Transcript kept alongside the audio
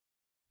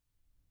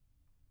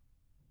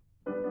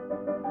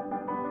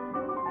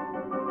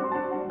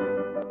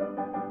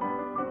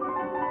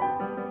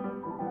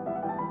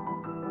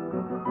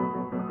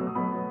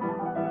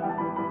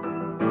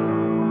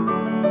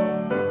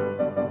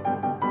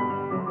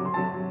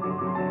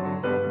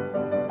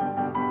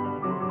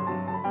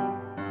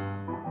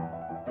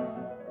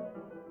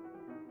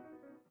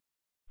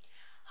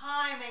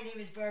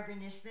Barbara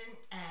Nissman,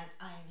 and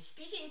I am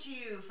speaking to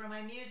you from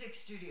my music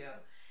studio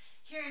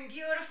here in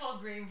beautiful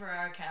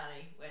Greenbrier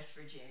County, West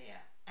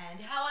Virginia. And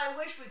how I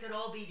wish we could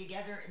all be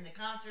together in the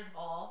concert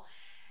hall,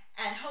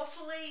 and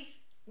hopefully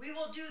we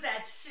will do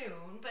that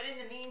soon. But in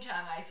the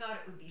meantime, I thought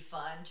it would be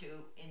fun to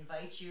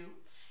invite you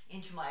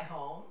into my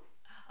home.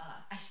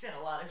 I spent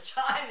a lot of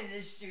time in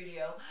this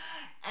studio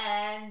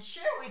and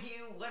share with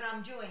you what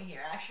I'm doing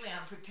here. Actually,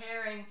 I'm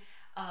preparing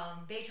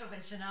Beethoven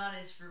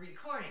sonatas for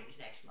recordings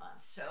next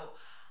month. So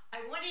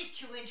I wanted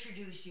to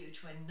introduce you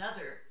to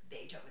another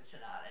Beethoven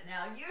sonata.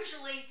 Now,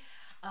 usually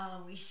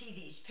we see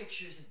these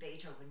pictures of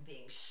Beethoven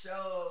being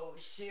so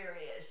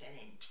serious and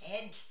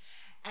intent,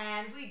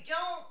 and we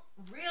don't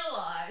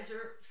realize,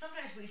 or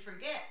sometimes we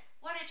forget,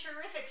 what a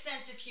terrific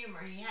sense of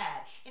humor he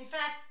had. In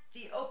fact,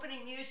 the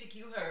opening music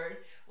you heard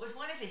was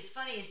one of his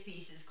funniest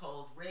pieces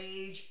called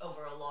Rage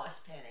Over a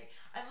Lost Penny.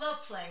 I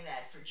love playing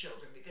that for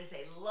children because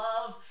they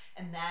love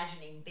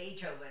imagining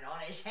Beethoven on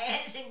his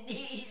hands and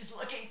knees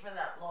looking for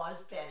that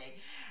lost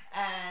penny.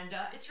 And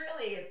it's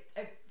really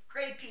a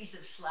great piece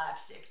of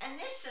slapstick. And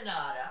this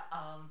sonata,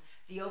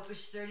 the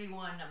Opus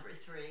 31, number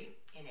 3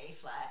 in A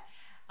flat,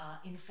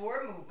 in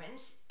 4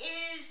 movements,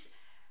 is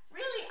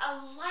really a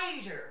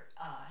lighter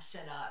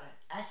sonata.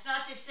 That's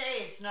not to say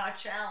it's not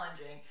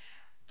challenging,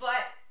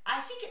 but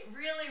I think it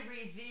really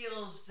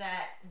reveals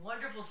that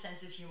wonderful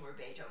sense of humor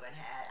Beethoven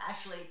had.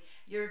 Actually,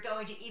 you're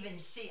going to even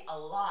see a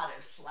lot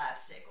of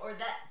slapstick, or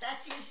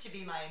that seems to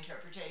be my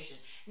interpretation.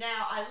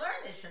 Now, I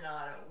learned this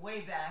sonata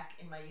way back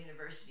in my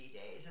university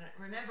days, and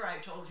remember I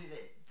told you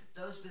that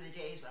those were the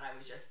days when I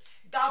was just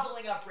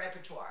gobbling up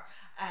repertoire,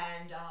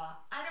 and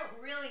I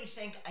don't really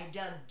think I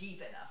dug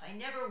deep enough. I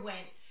never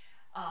went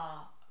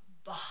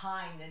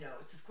behind the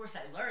notes. Of course,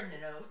 I learned the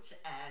notes,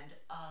 and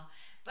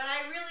but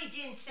I really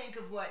didn't think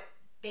of what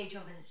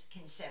Beethoven's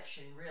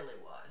conception really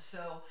was.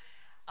 So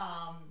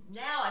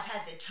now I've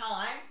had the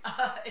time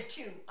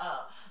to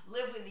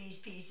live with these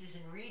pieces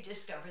and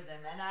rediscover them,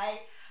 and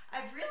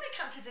I've really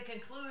come to the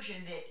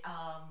conclusion that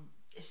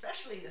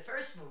especially the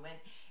first movement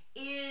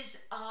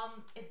is a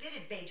bit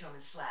of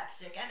Beethoven's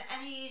slapstick,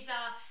 and he's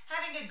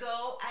having a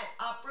go at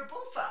opera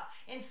buffa.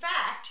 In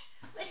fact,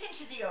 listen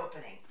to the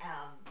opening.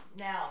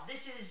 Now,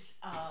 this is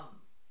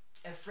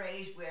a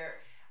phrase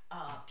where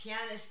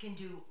pianists can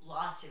do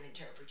lots of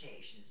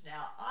interpretations.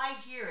 Now, I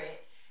hear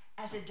it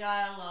as a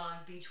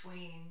dialogue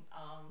between,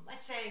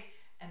 let's say,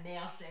 a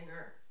male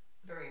singer,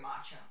 very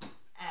macho,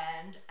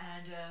 and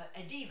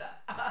a diva,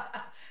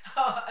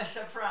 a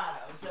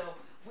soprano. So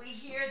we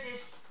hear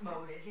this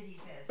motive that he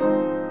says,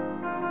 and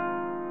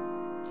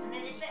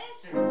then it's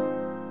answered.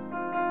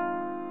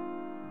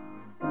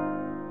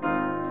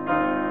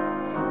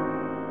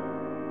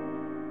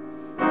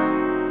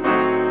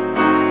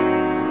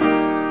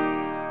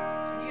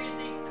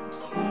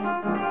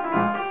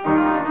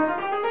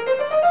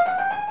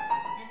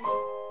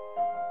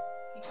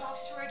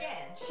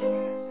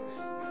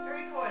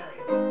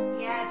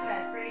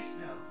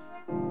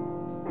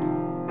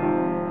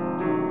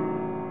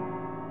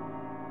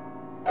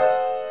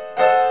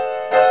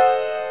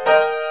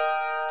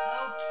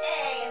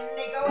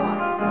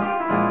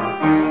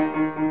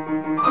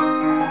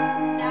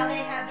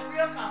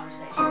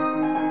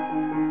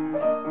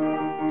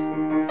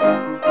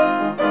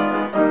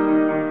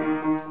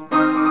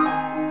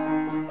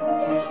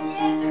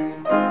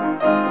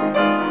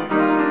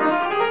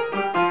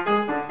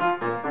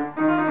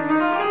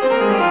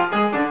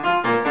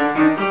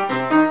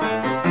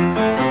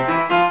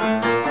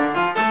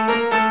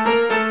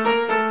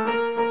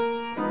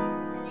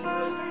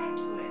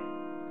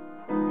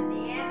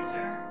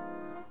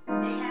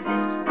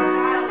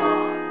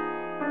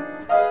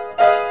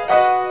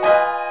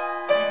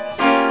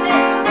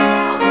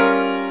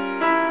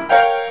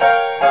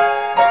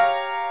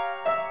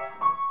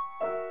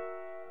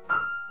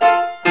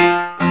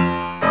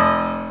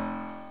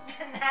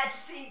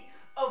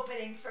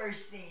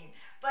 First theme,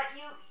 but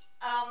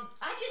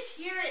I just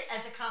hear it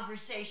as a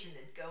conversation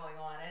that's going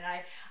on, and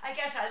I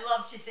guess I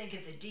love to think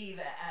of the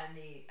diva and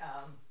the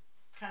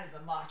kind of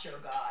the macho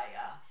guy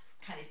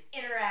kind of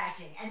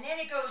interacting, and then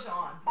it goes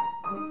on.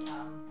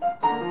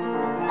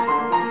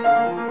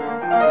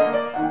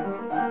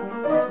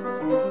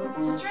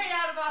 Straight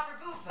out of opera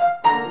buffa.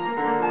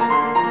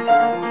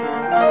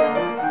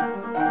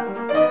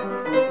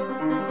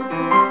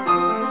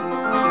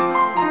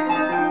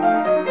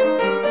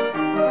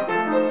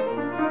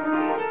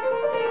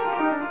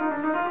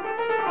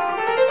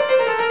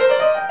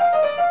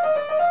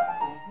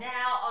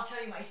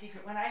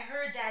 When I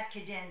heard that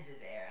cadenza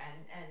there,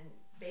 and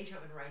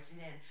Beethoven writes it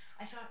in,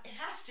 I thought it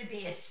has to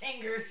be a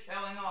singer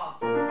showing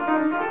off.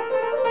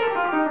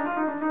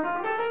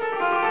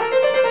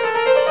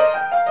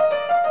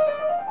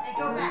 Hey,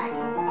 go back.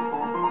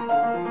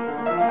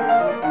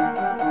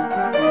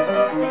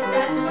 I think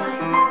that's funny.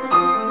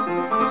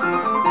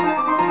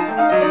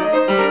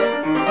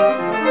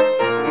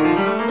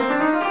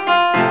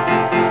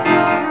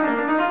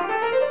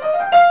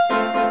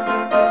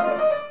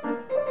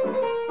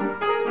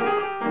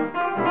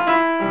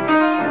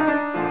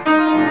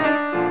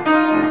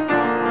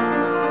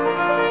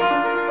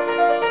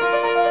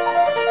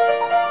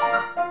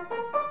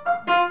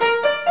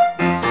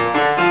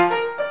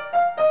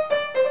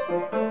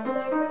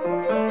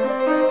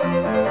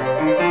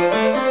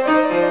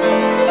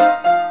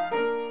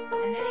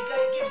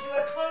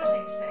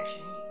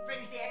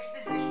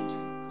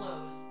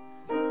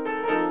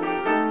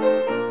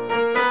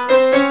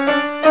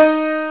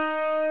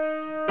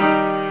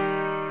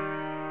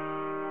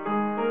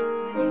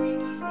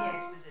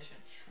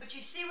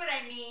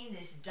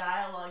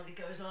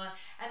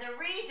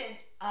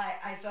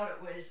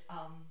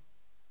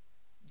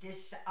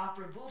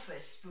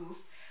 ruthless spoof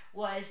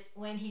was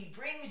when he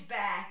brings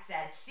back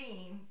that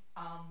theme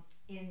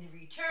in the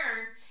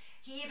return,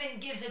 he even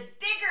gives a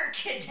bigger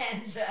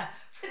cadenza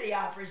for the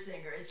opera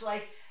singer. It's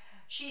like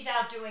she's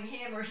outdoing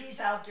him or he's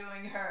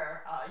outdoing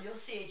her. You'll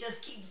see it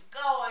just keeps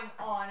going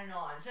on and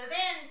on. So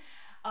then,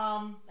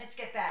 let's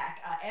get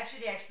back. After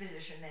the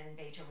exposition, then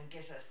Beethoven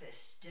gives us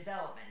this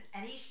development.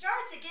 And he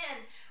starts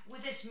again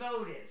with this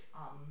motive.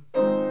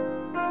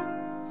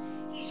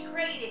 He's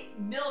great at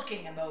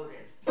milking a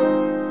motive.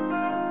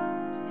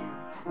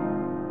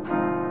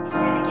 He's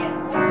going to get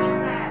more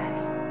dramatic.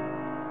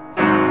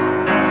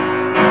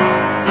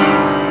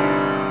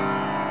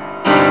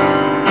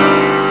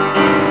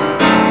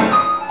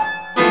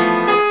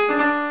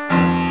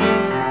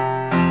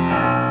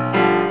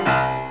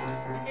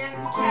 And then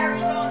he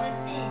carries on the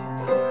theme,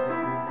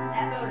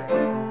 that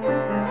motive.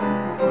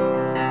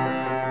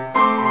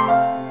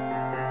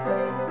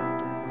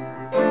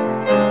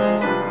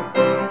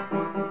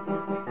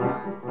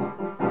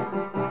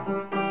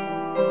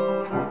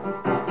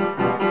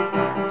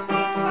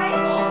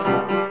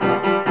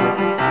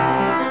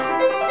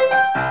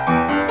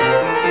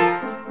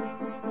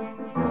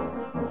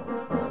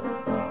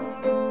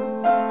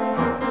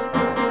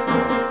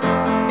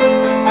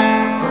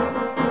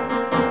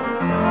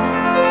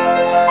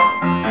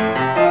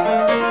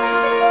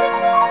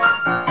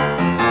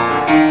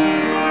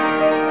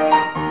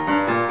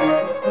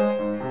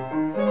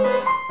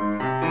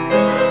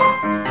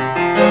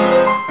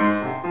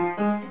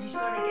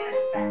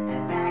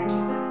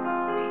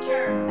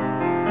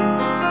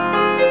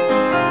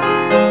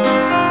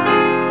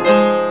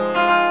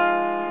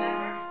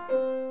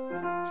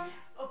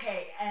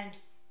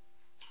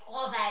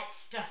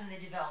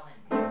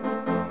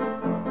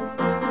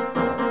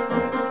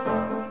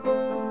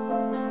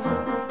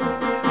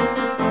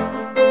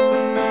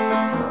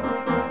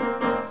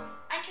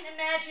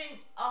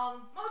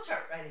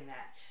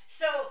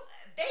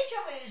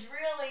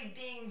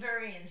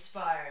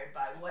 Inspired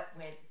by what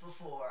went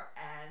before,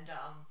 and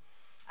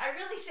I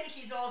really think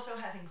he's also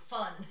having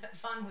fun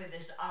with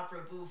this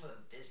opera buffa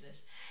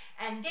business.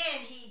 And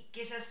then he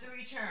gives us the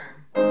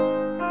return,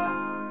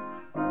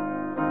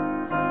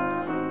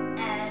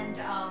 and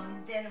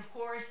then of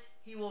course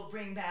he will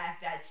bring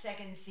back that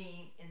second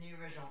theme in the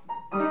original.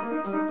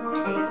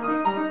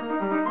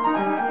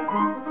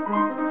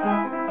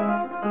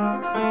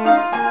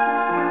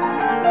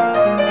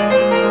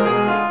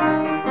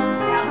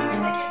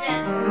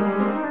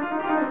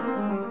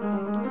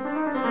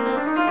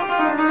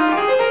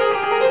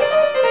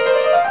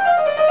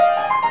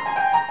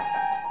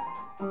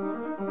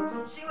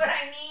 See what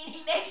I mean?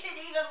 He makes it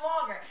even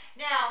longer.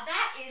 Now,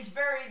 that is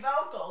very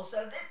vocal,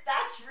 so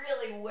that's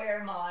really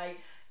where my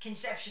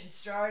conception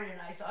started,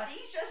 and I thought,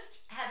 he's just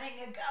having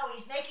a go.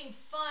 He's making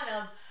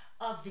fun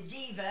of the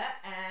diva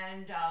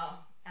and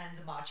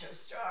the macho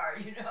star,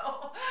 you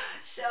know?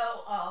 So,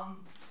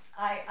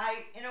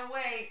 I in a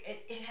way,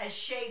 it has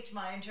shaped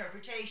my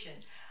interpretation.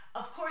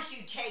 Of course,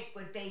 you take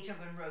what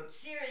Beethoven wrote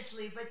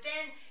seriously, but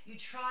then you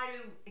try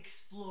to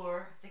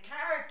explore the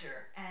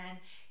character, and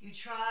you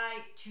try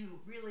to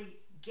really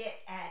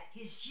get at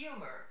his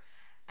humor,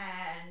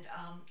 and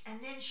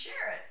then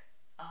share it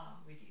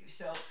with you.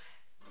 So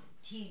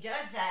he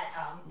does that,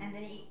 and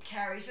then he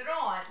carries it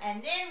on.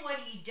 And then what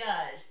he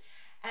does,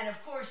 and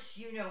of course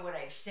you know what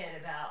I've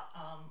said about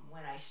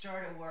when I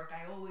start a work,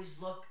 I always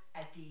look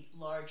at the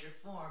larger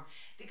form,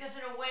 because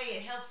in a way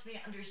it helps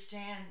me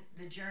understand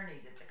the journey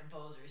that the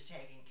composer is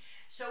taking.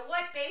 So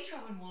what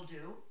Beethoven will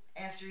do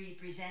after he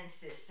presents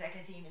this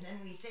second theme, and then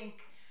we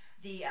think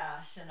the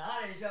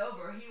sonata is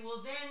over, he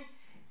will then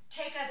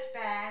take us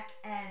back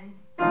and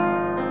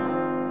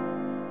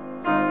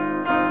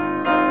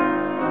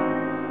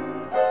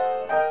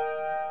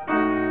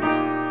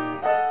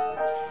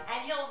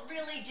he'll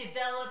really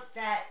develop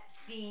that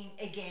theme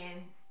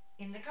again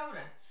in the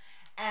coda,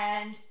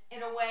 and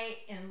in a way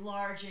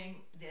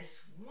enlarging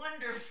this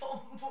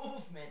wonderful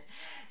movement.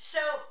 So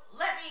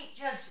let me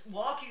just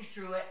walk you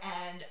through it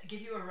and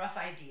give you a rough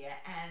idea,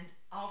 and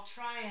I'll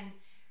try and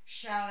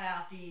shout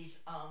out these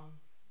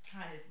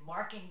kind of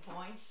marking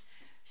points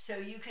so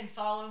you can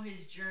follow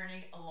his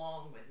journey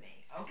along with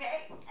me,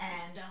 okay?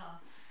 And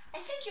I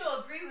think you'll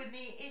agree with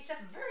me, it's a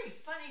very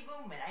funny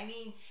movement. I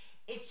mean,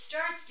 it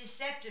starts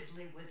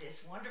deceptively with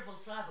this wonderful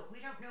slide, but we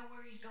don't know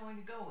where he's going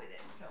to go with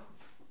it. So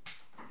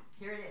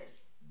here it is.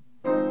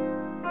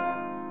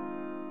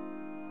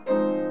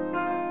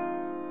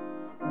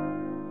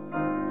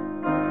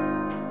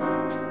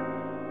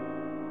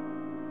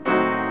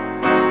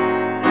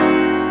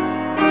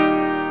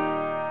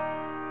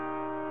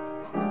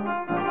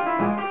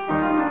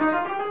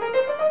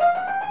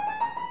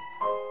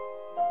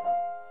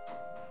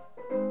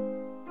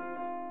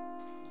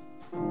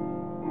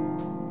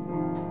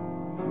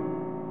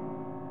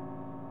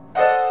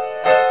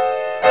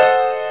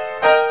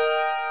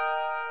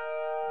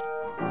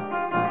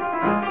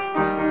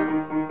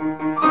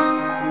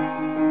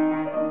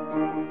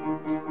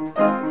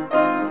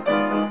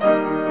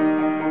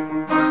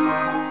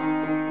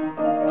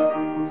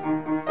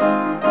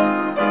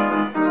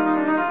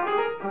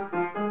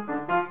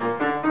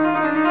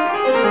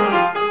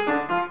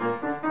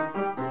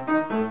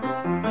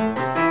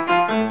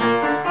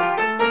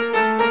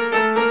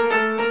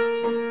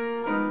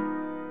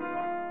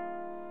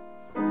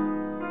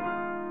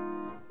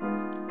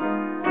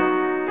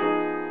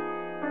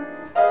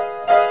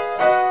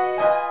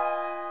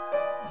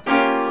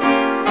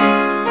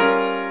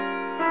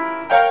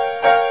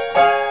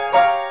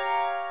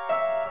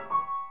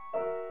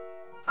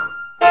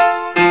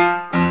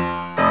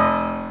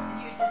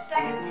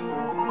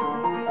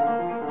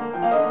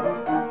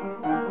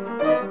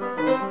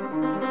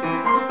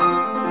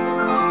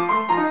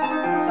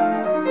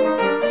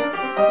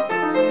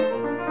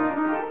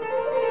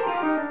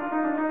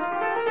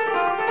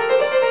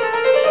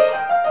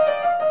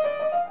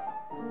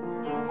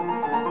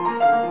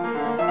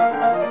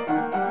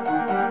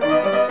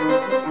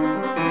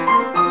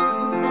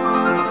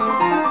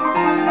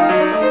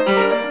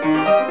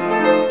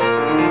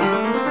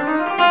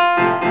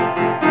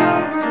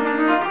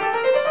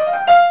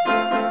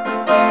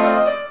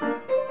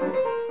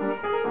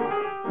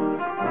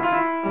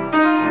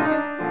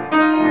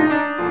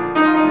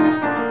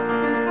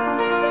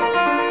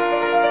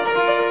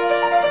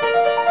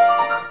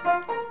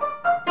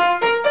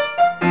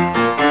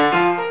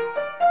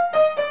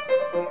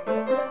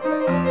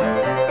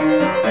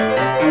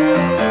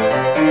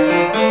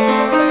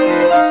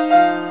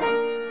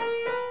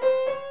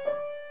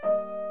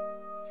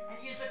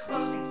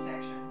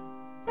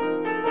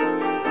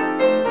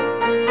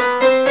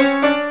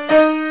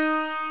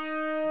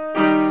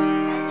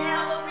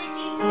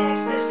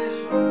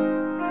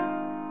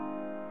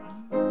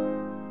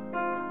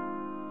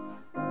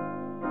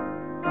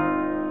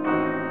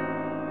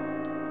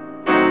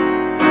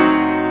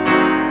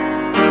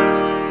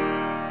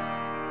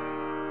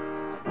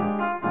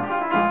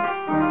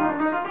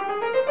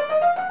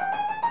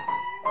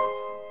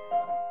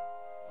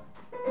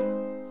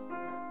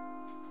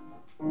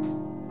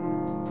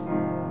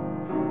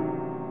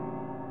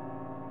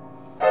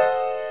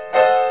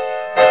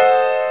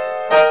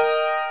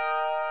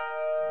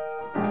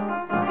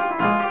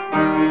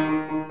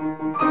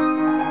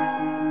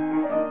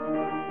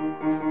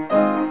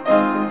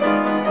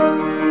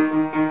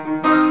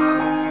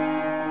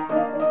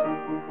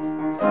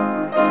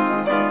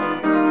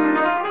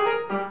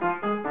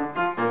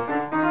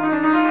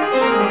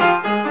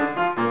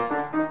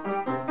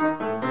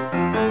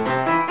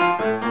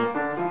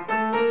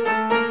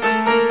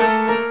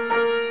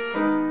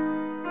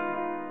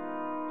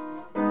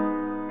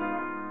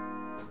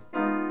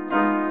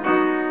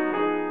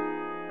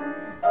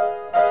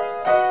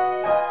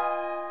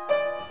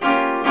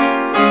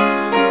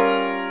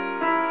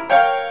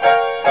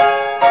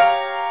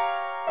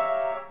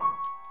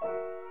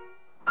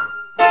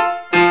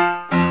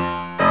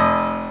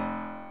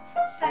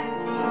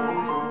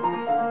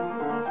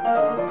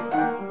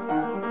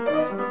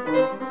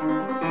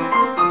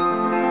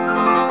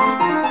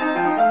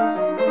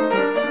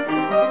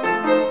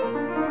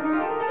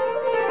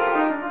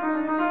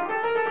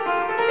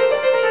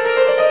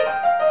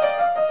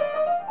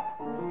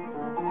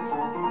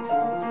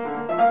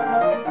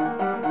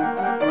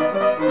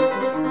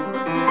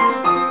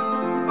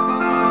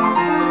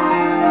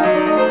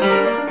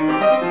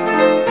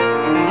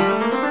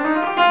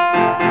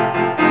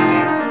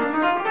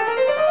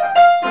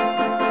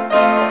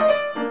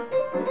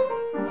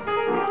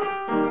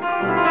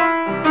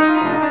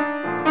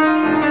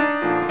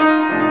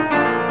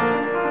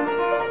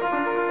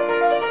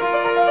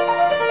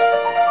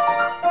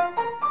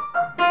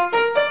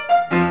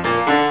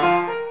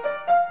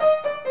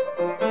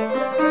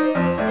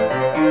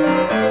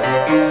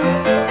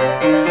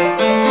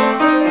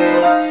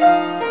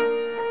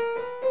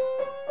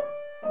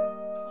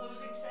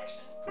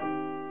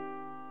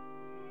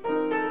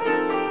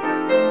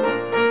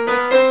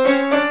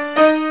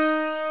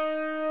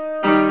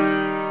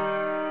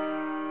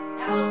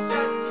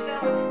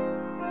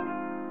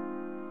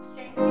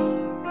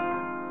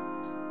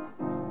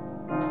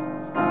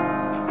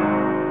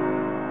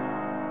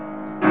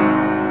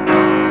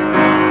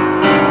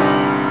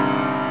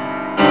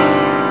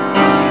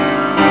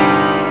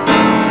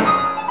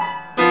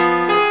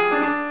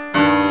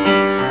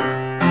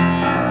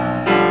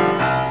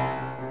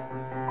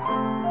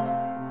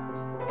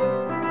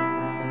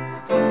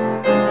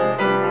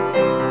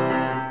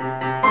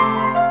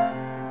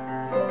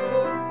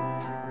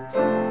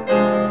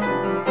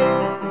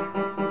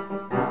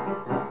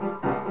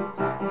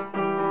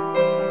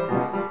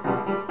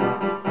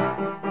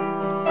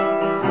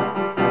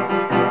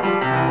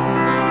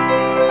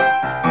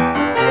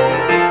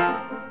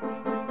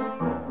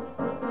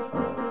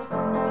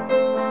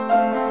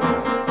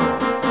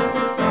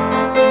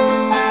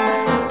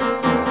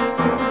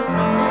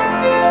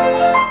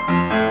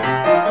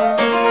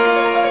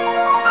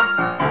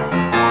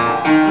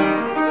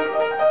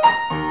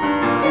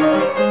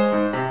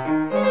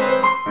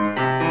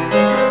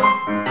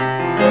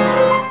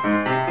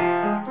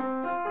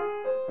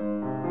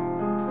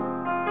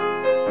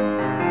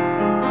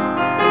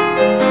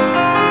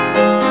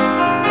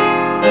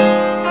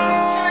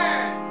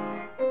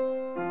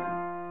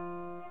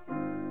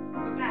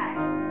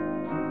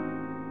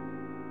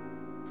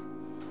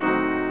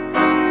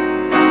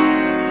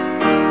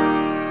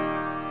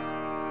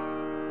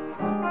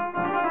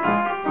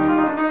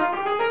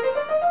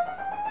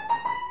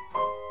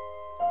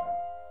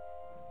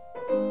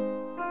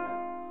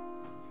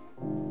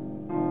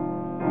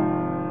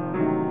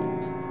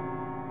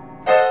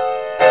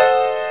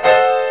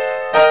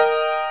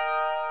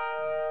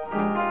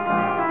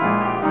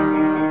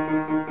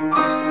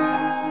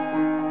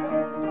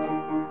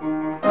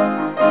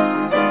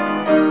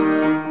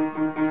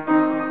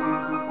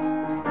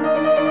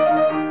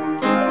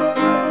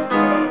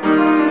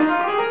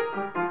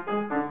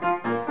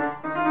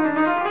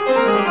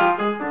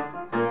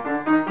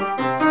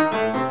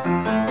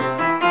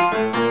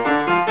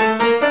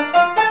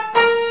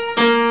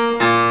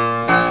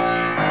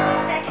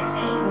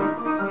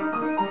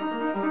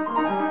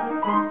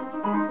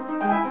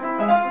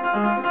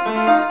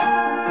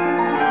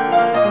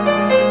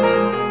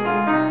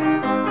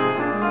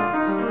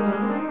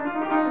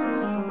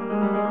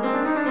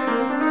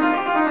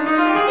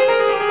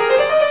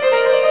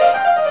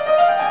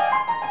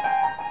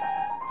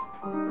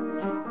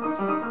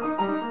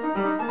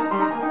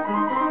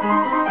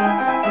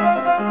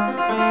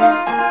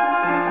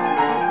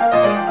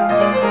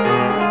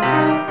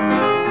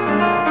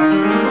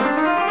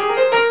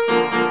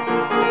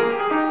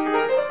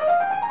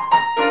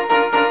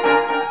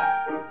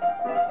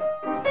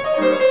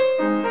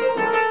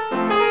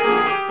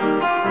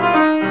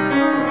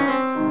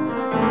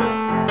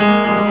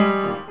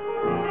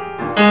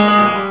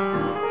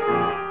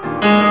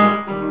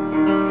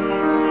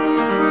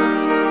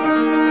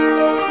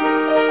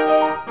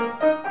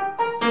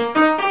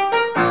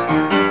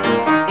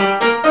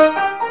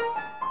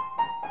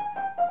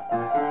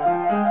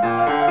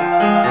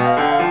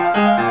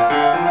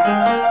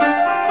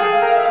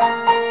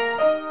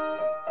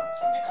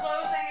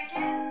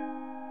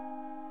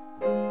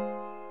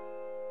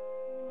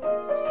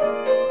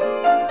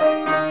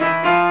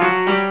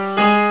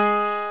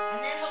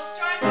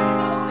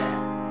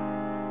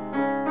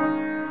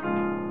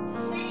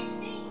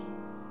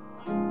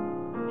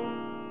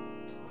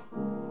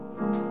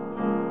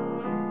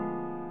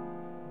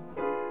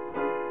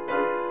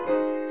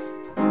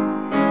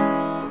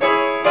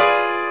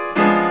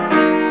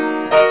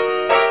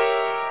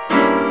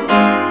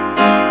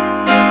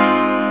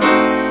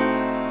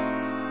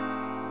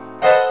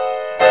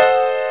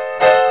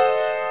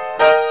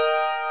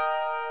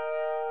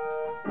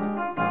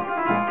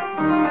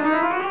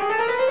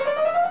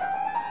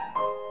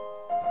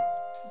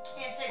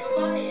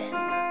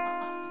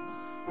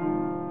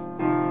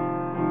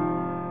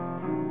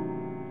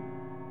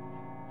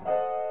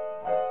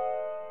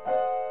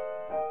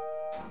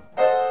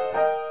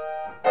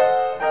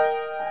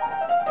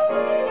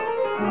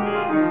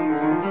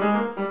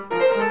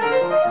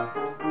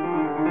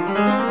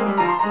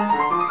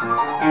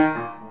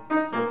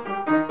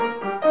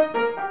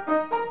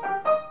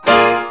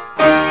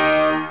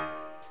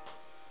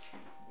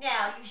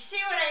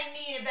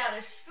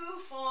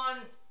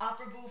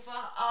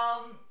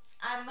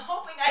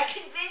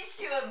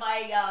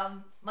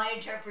 my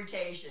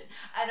interpretation.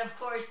 And of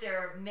course, there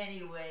are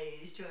many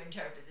ways to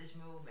interpret this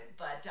movement,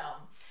 but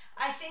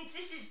I think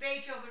this is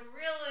Beethoven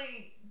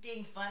really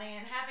being funny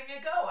and having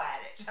a go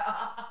at it.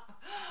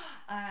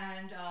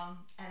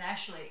 And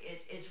actually,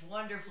 it's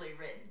wonderfully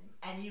written.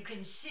 And you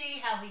can see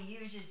how he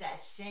uses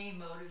that same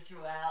motive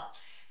throughout.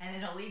 And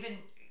then he'll even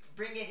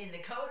bring it in the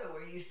coda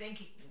where you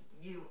think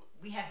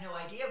we have no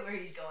idea where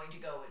he's going to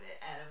go with it.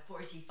 And of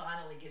course, he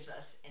finally gives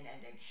us an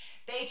ending.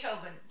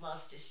 Beethoven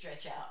loves to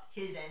stretch out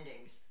his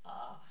endings,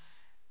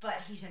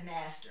 but he's a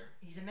master.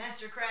 He's a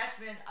master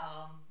craftsman,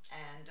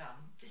 and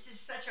this is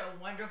such a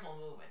wonderful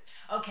movement.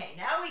 Okay,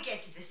 now we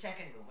get to the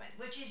second movement,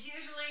 which is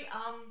usually,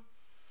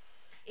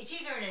 it's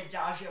either an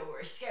adagio or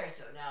a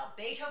scherzo. Now,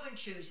 Beethoven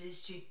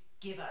chooses to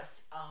give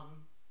us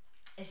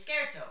a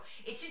scherzo.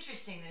 It's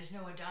interesting, there's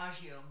no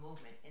adagio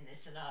movement in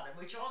this sonata,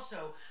 which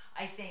also,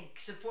 I think,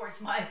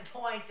 supports my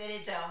point that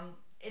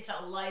it's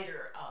a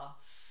lighter,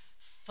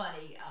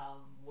 funny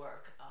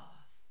work,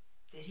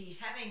 that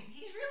he's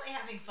really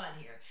having fun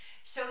here.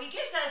 So he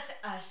gives us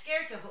a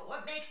scherzo, but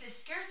what makes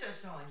this scherzo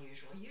so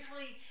unusual?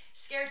 Usually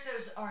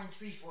scherzos are in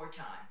 3/4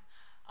 time.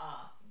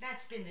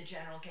 That's been the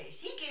general case.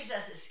 He gives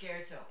us a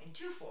scherzo in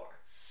 2/4,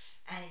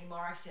 and he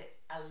marks it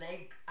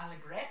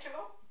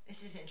allegretto.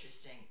 This is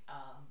interesting,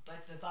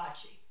 but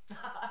vivace.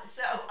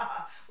 So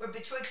we're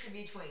betwixt and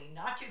between,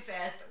 not too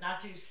fast, but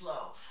not too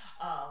slow.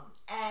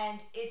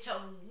 And it's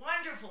a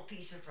wonderful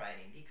piece of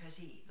writing because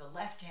the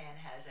left hand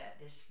has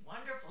this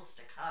wonderful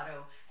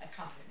staccato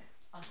accompaniment.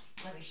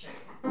 Let me show you.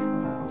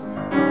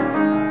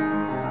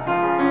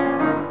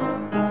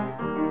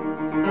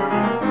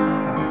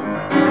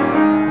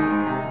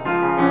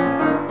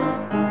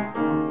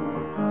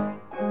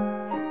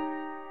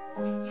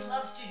 He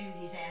loves to do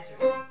these answers.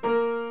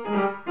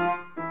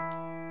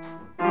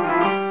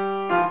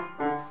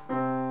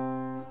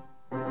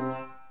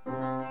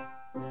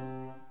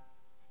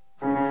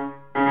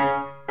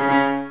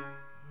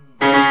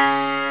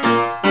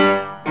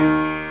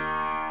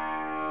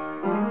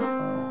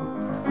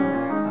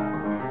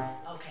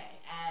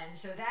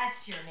 So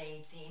that's your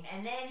main theme.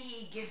 And then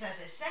he gives us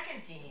a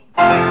second theme.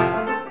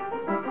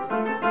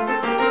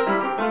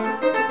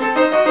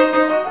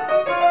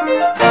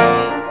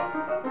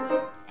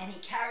 And he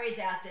carries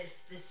out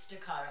this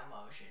staccato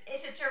motion.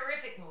 It's a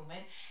terrific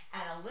movement.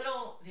 And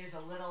there's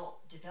a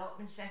little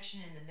development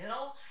section in the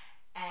middle.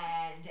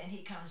 And then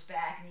he comes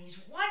back and these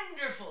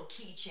wonderful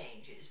key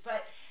changes.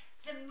 But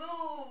the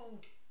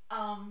mood,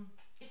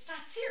 it's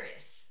not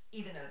serious.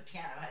 Even though the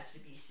piano has to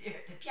be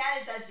serious, the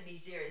pianist has to be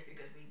serious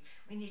because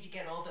we need to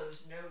get all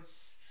those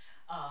notes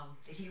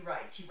that he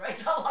writes. He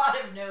writes a lot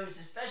of notes,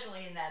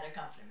 especially in that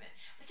accompaniment.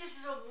 But this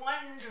is a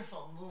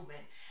wonderful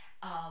movement.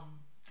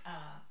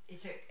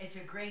 It's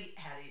a great,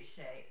 how do you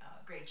say,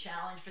 great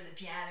challenge for the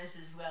pianist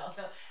as well.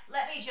 So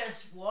let me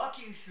just walk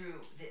you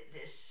through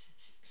this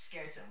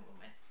scherzo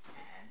movement,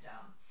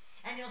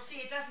 and you'll see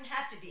it doesn't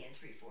have to be in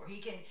 3/4.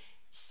 He can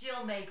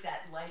still make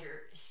that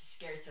lighter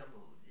scherzo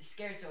move. The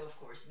scherzo, of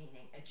course,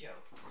 meaning a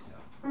joke.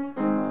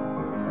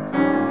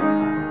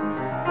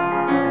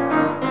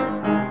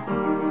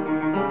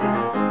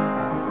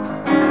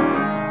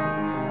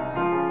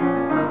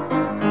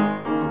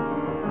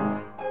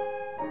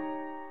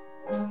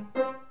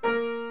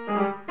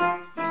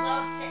 He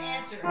loves to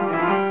answer.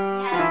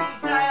 He has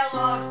these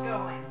dialogues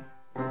going.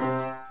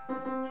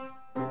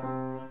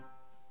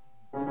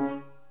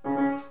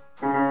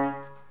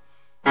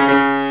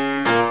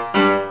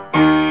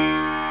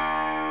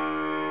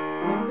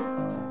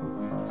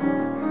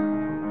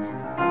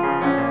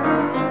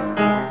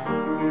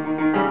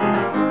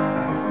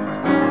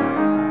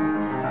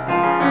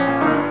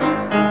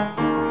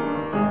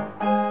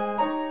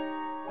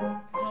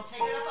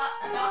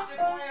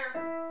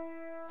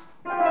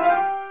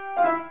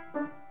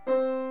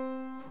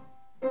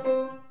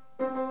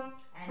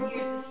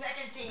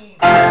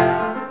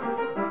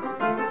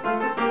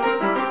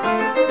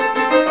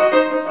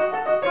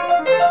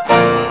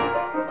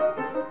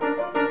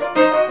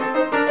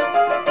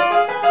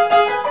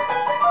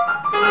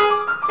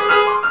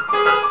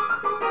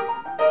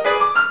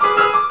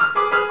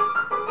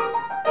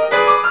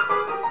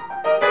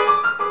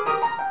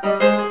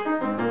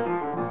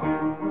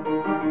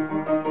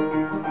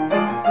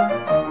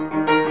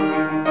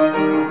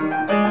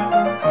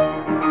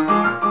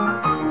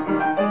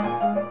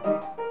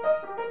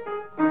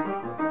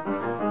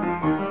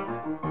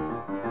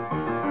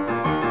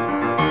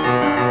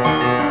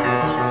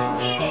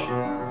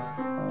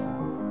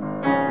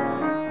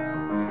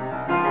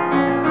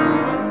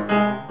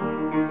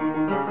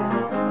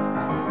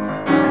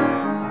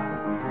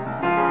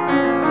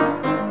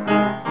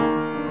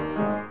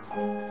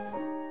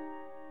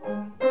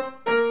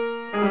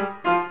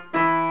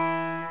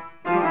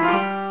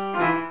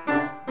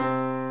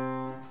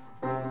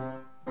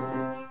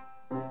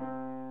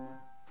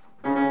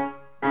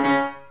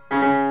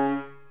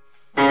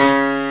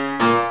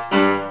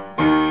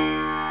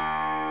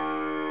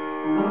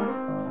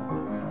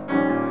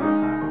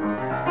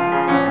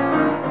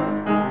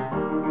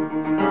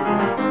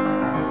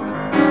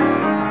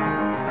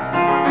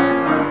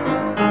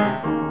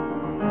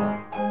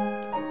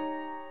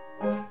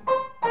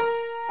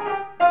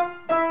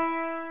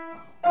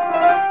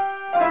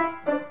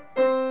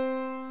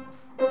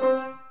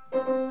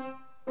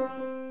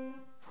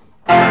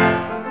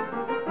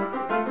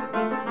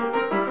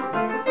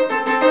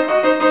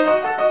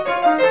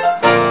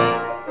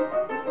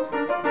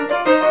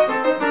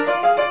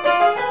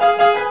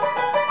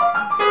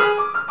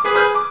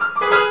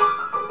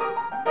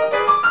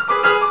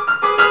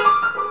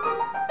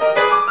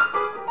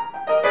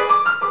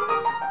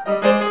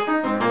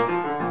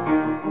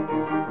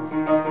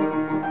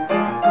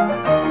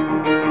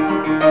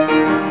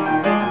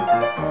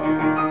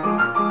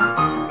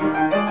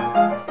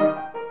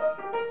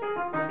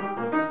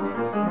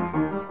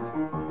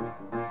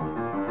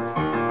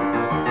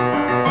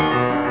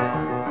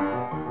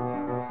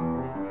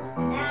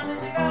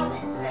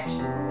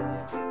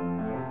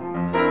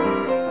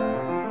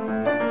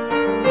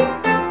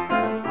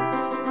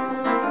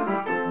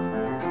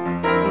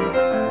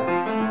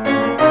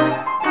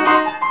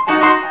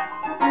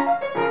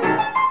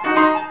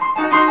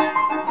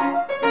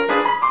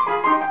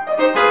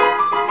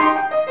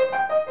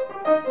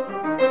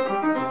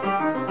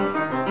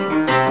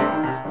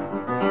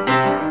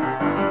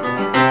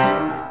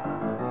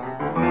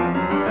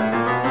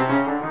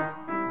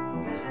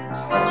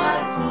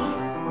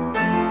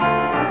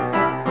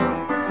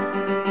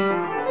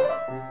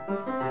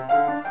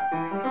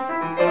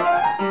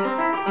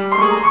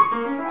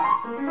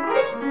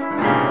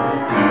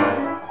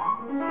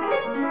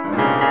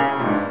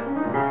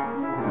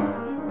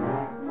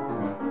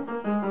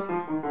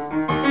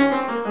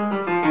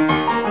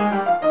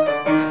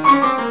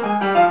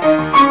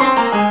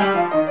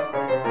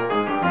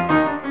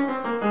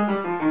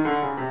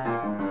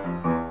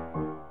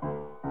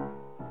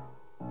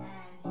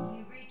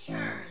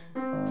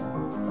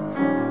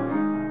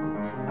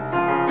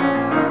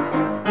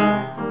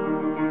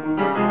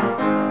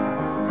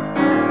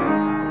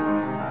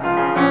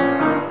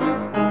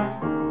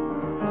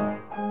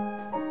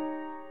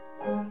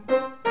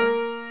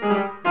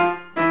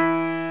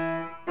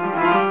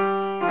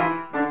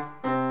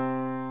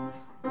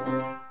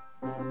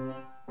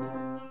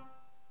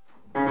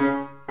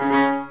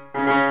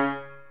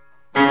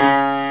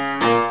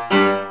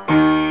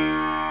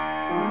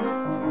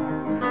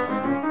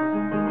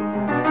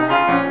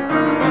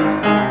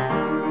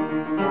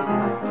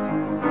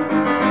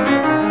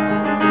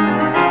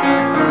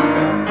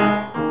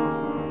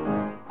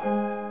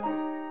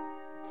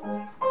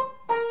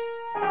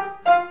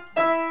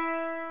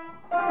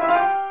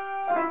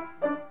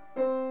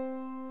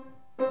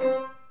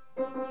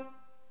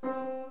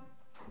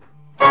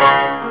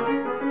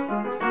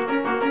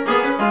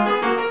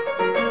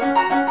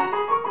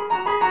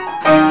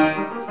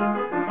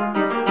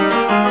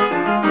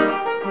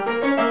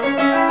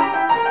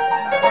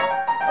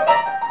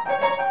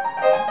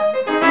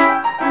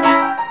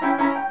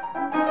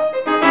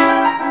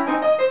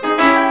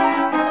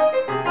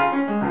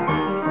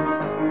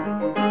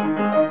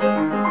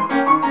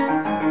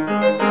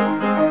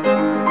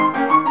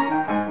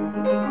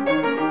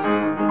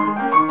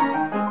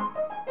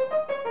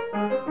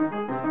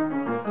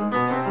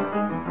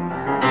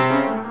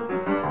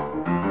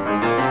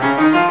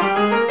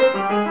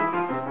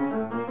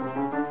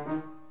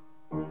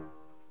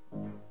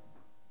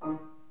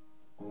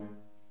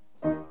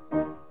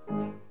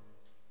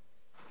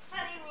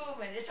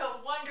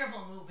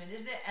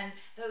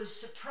 those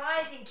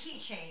surprising key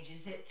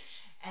changes that,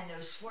 and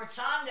those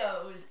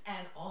sforzandos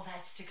and all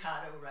that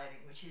staccato writing,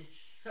 which is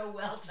so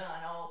well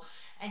done. Oh,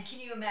 and can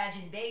you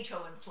imagine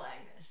Beethoven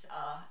playing this?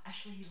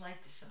 Actually, he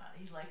liked the sonata.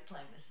 He liked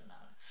playing the sonata.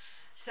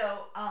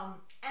 So,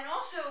 and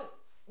also,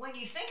 when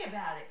you think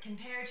about it,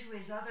 compared to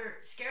his other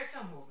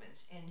scherzo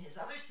movements in his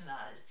other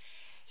sonatas,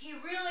 he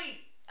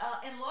really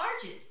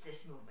enlarges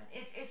this movement.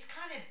 It's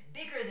kind of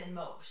bigger than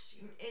most.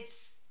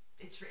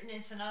 It's written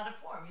in sonata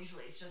form.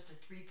 Usually it's just a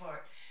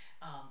three-part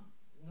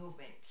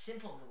movement,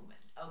 simple movement.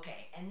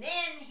 Okay, and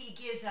then he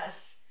gives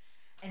us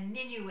a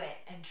minuet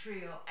and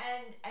trio,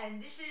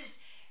 and this is,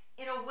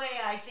 in a way,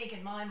 I think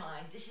in my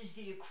mind, this is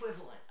the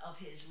equivalent of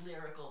his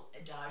lyrical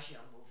adagio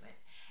movement.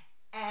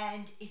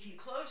 And if you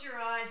close your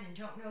eyes and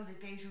don't know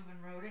that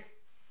Beethoven wrote it,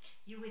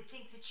 you would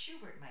think that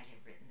Schubert might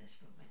have written this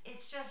movement.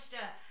 It's just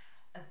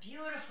a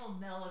beautiful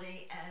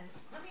melody, and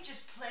let me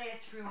just play it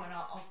through, and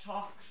I'll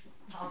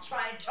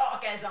try and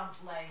talk as I'm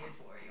playing it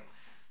for you.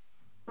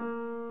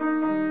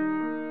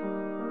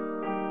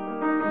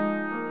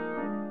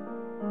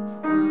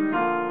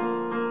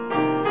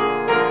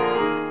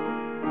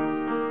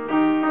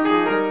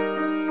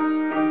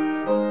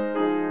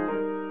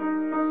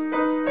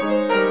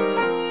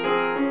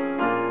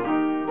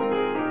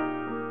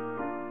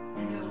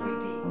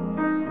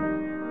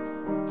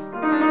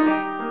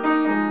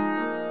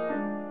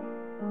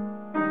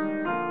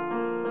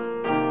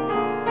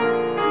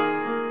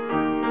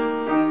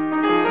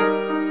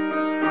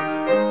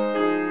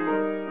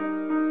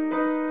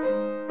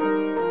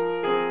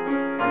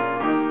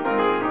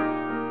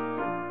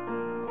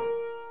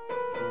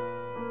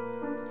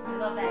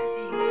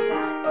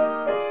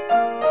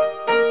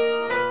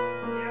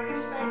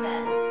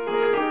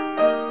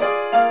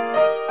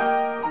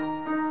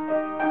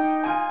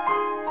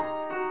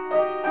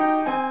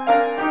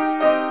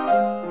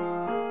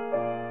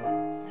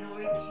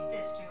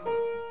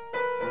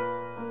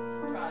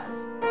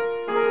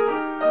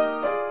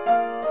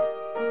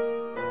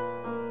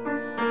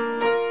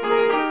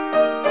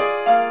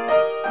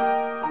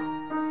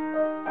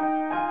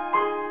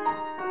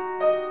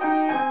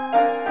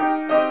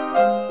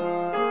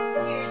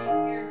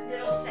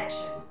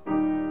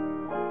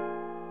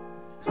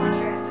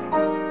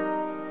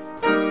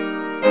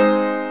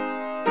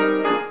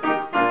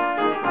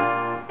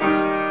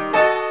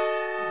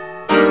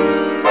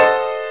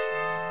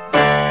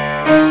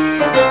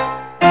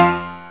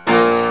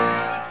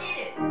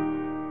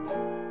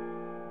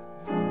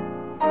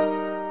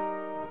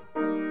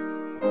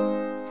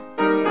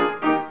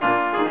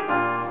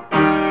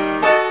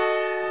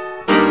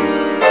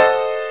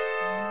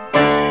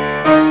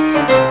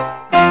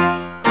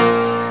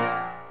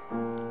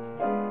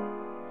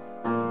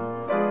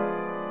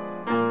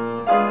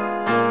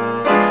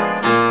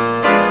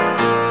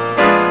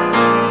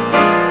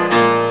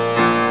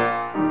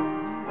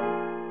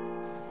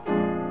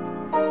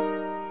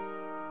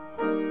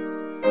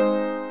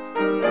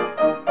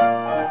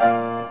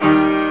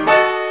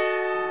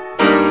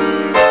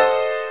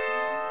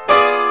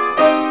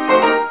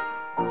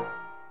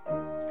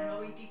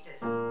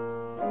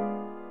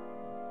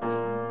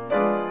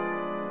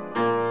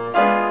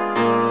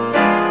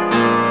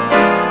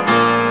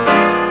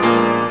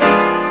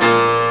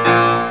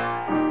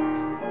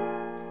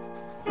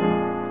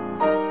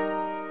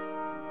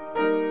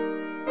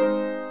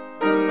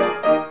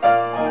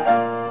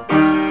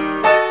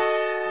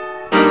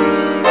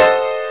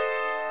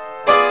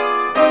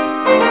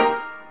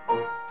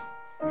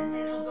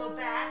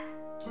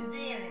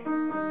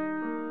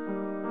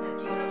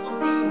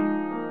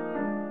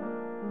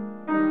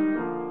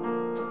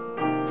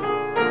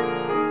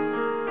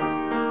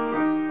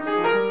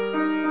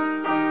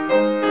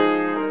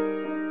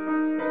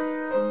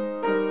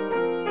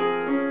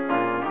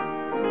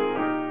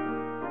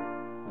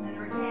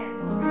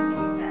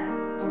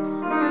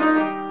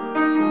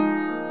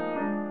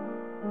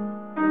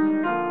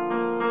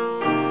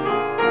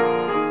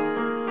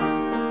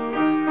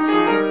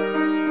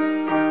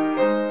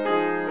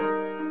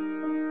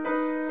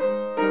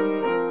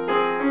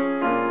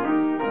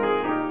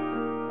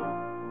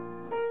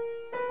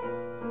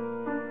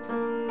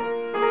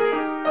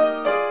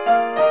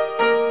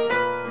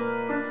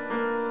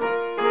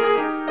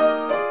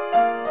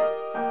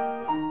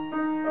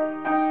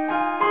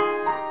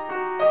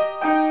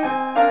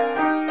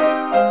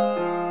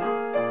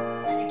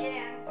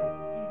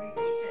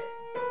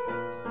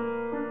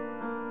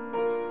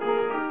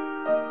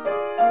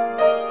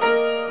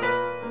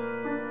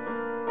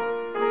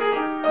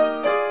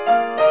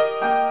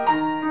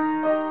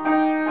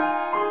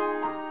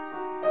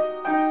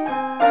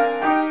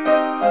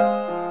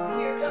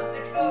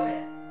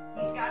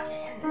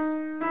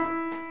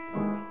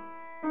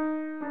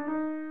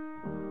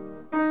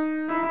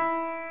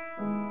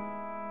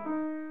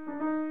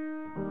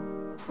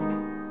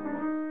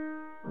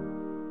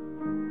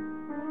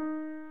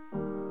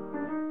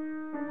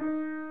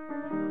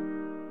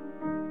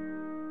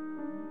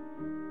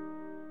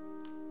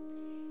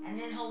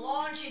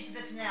 launch into the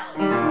finale.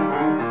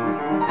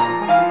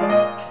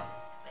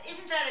 But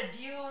isn't that a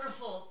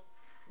beautiful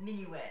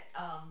minuet?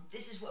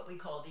 This is is what we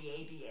call the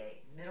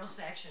ABA, middle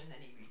section, then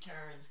he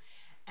returns.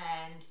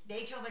 And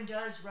Beethoven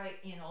does write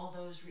in all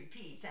those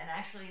repeats, and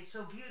actually it's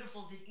so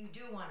beautiful that you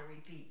do want to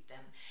repeat them.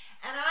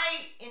 And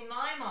in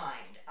my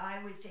mind,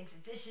 I would think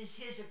that this is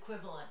his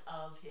equivalent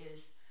of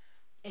his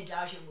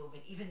Adagio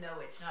movement, even though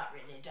it's not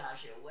written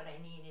Adagio. What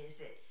I mean is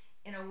that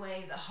in a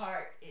way the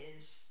heart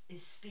is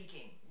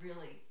speaking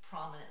really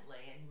prominently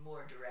and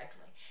more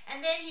directly.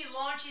 And then he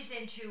launches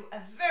into a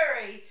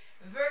very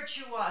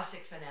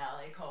virtuosic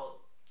finale called,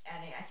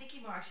 and I think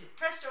he marks it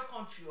Presto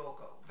con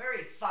fuoco, very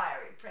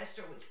fiery,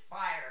 presto with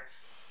fire.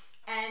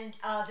 And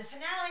the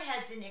finale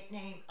has the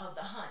nickname of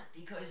the Hunt,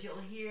 because you'll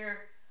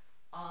hear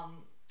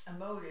a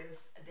motive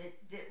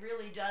that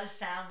really does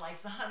sound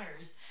like the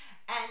Hunters.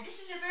 And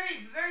this is a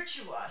very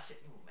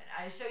virtuosic movement.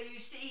 So you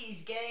see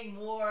he's getting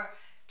more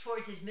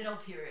towards his middle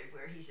period,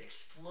 where he's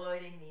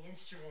exploiting the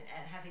instrument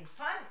and having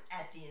fun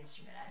at the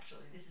instrument,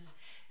 actually.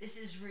 This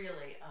is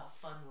really a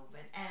fun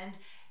movement. And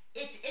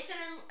it's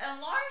an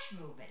enlarged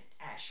movement,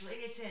 actually.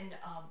 It's in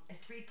a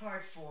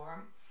three-part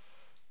form.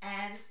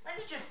 And let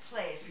me just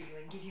play it for you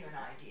and give you an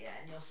idea,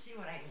 and you'll see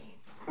what I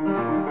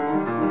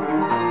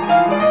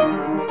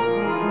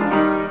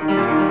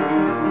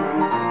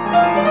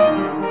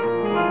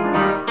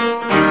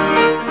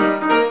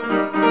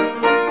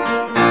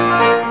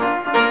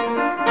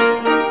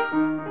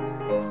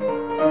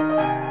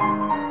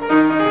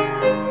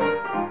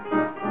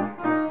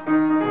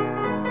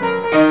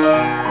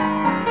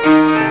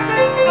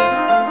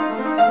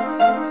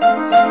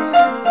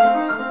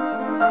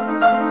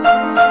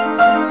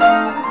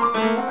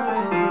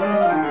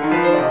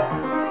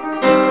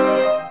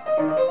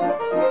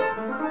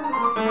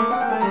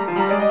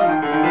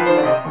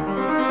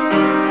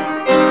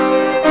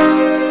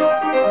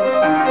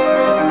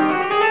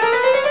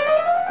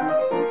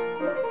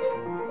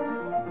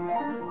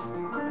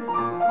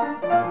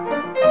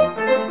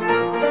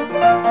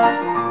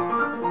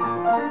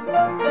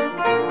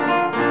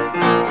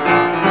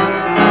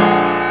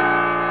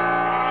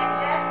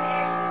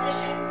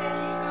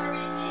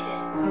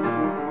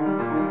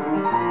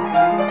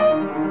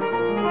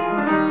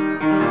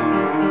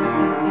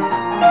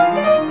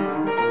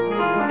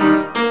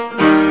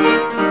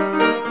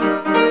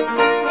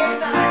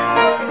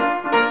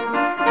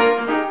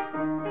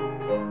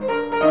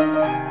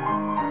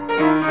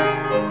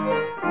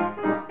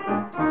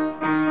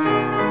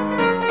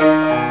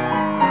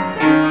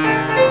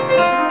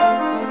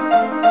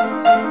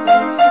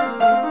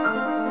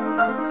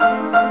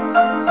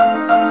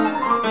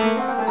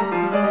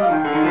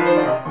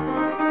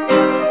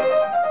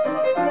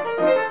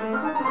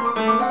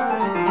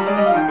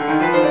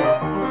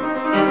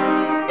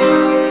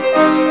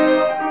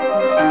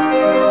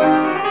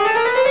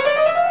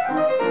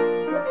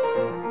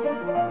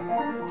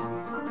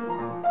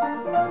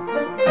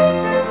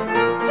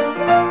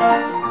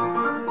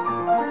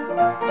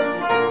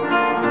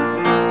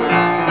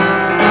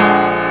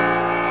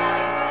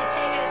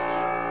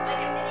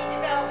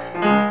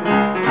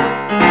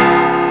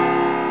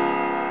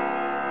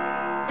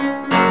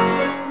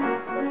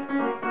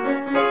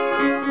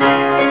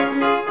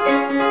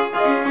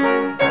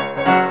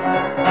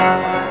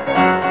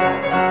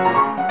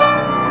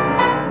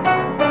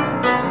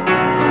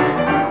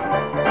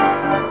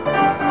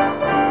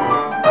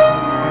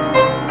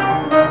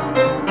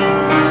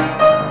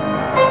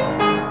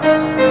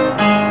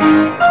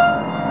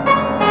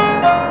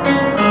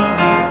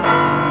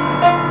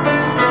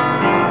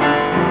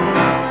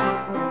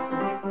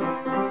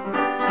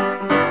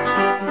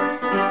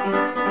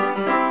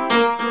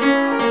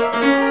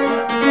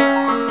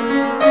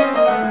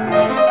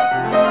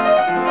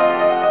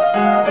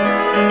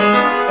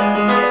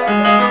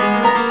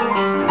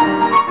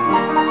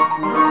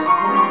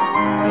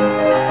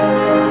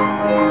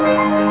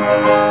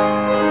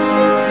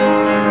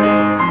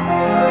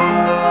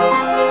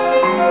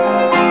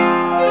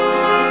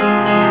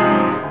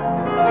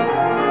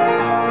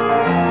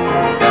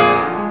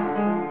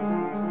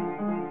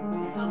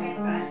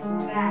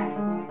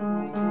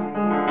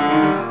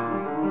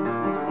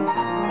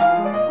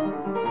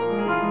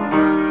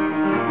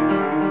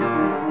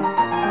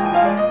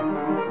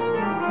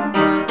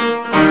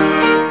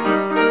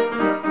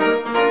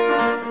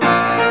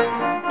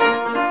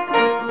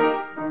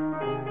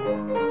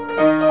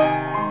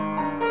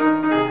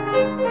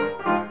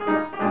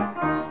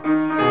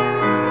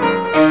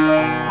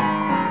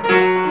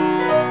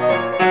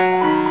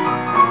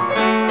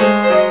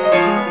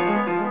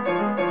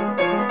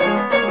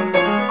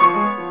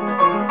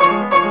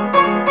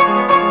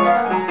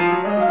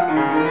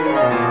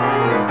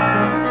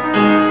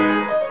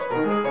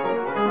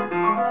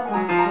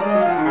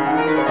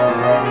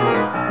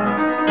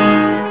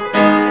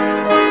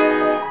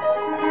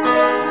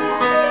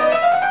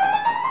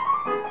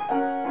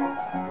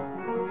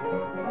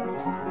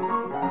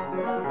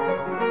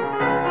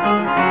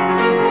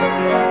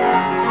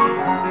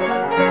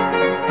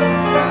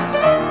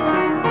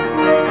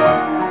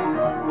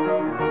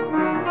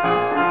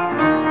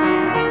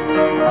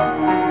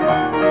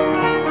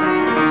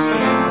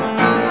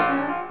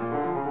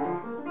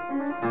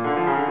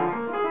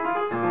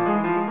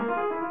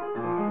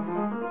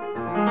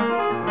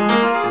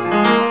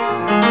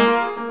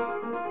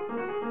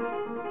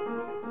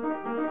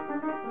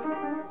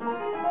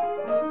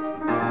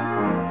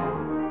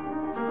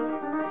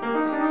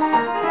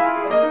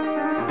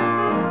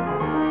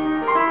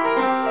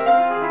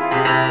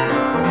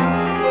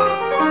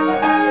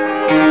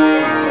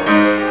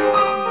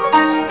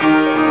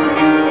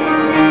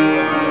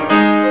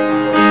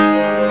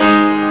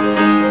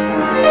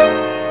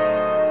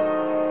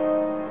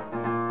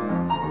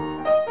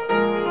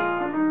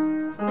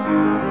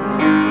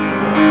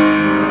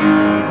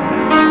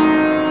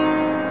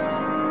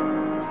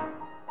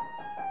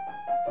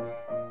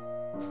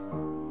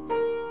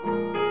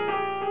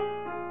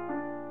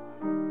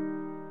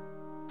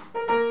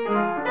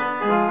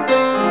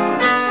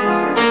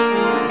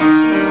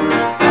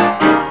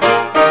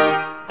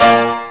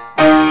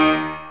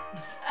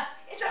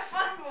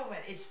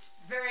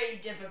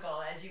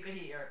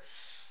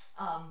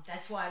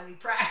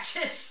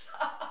practice.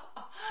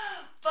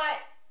 But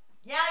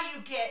now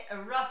you get a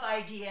rough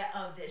idea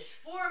of this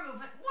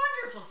four-movement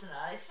wonderful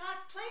sonata. It's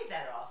not played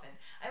that often.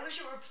 I wish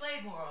it were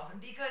played more often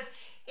because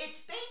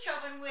it's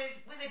Beethoven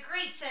with a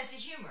great sense of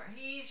humor.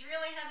 He's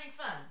really having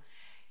fun.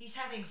 He's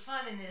having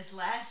fun in this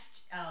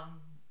last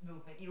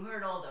movement. You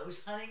heard all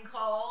those hunting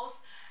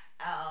calls,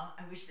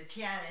 which the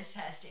pianist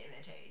has to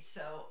imitate.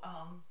 So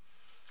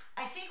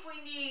I think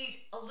we need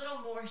a little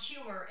more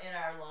humor in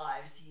our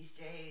lives these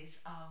days,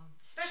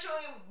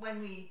 especially when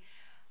we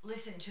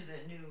listen to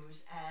the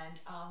news. And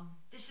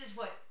this is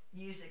what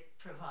music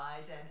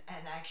provides,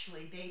 and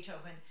actually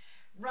Beethoven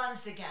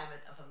runs the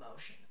gamut of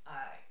emotion.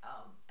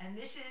 And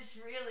this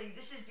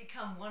has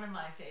become one of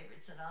my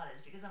favorite sonatas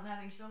because I'm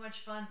having so much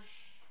fun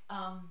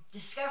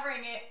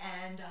discovering it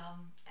and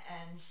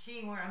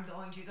seeing where I'm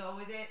going to go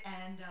with it,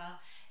 and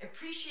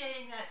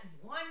appreciating that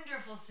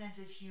wonderful sense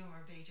of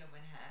humor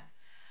Beethoven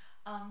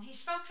had. He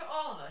spoke to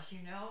all of us, you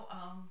know.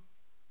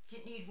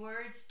 Didn't need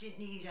words, didn't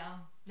need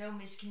no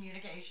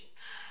miscommunication.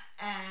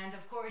 And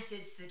of course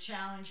it's the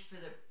challenge for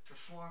the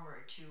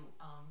performer to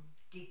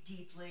dig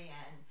deeply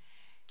and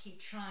keep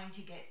trying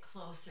to get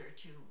closer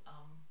to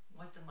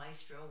what the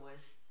maestro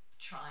was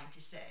trying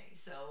to say.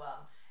 So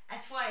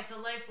that's why it's a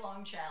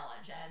lifelong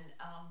challenge, and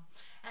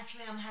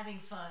actually I'm having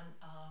fun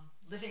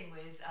living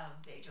with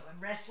Beethoven,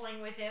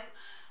 wrestling with him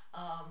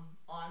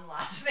on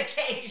lots of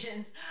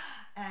occasions.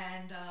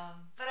 And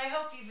but I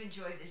hope you've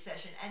enjoyed this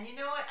session. And you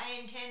know what? I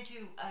intend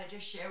to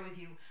just share with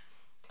you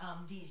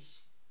these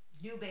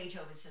new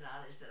Beethoven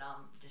sonatas that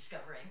I'm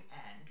discovering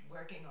and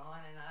working on.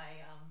 And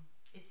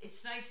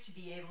it's nice to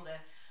be able to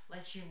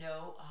let you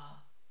know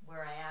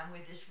where I am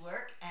with this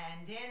work.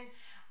 And then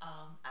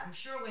I'm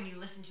sure when you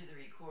listen to the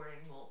recording,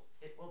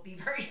 it will be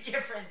very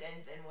different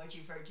than what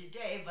you've heard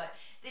today. But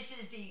this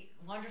is the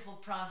wonderful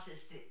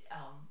process that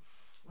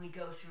we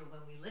go through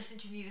when we listen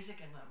to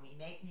music and when we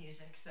make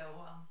music. So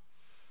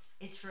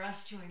it's for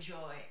us to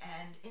enjoy.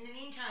 And in the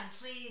meantime,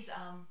 please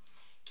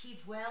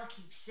keep well,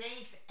 keep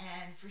safe,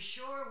 and for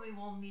sure we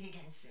will meet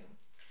again soon.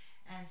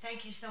 And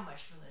thank you so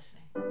much for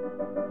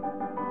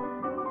listening.